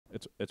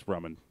It's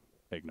rum and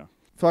eggnog.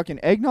 Fucking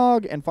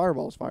eggnog and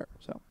Fireball is fire.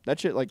 So that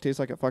shit like tastes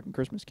like a fucking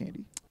Christmas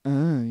candy.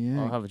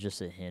 Yeah. I'll have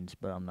just a hint,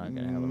 but I'm not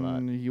gonna have a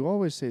lot. You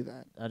always say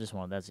that. I just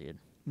want that's it.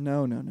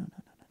 No. I'm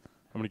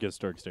gonna get a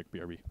stirring stick,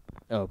 BRB.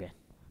 Oh, okay.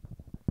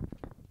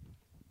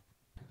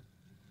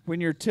 When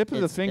your tip of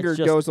the It's finger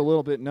just- goes a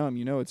little bit numb,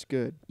 you know it's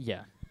good.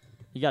 Yeah.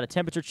 You got a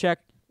temperature check.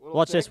 Little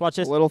Watch thick, this. Watch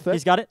this. A little thick.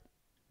 He's got it.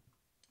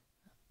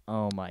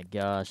 Oh my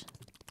gosh.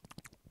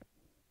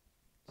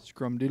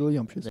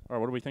 Scrumdiddlyumptious. All right,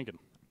 what are we thinking?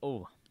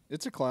 Oh,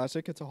 It's a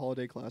classic. It's a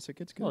holiday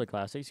classic. It's good. well, the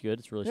classic's good.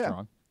 It's really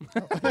Yeah.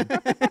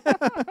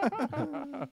 strong.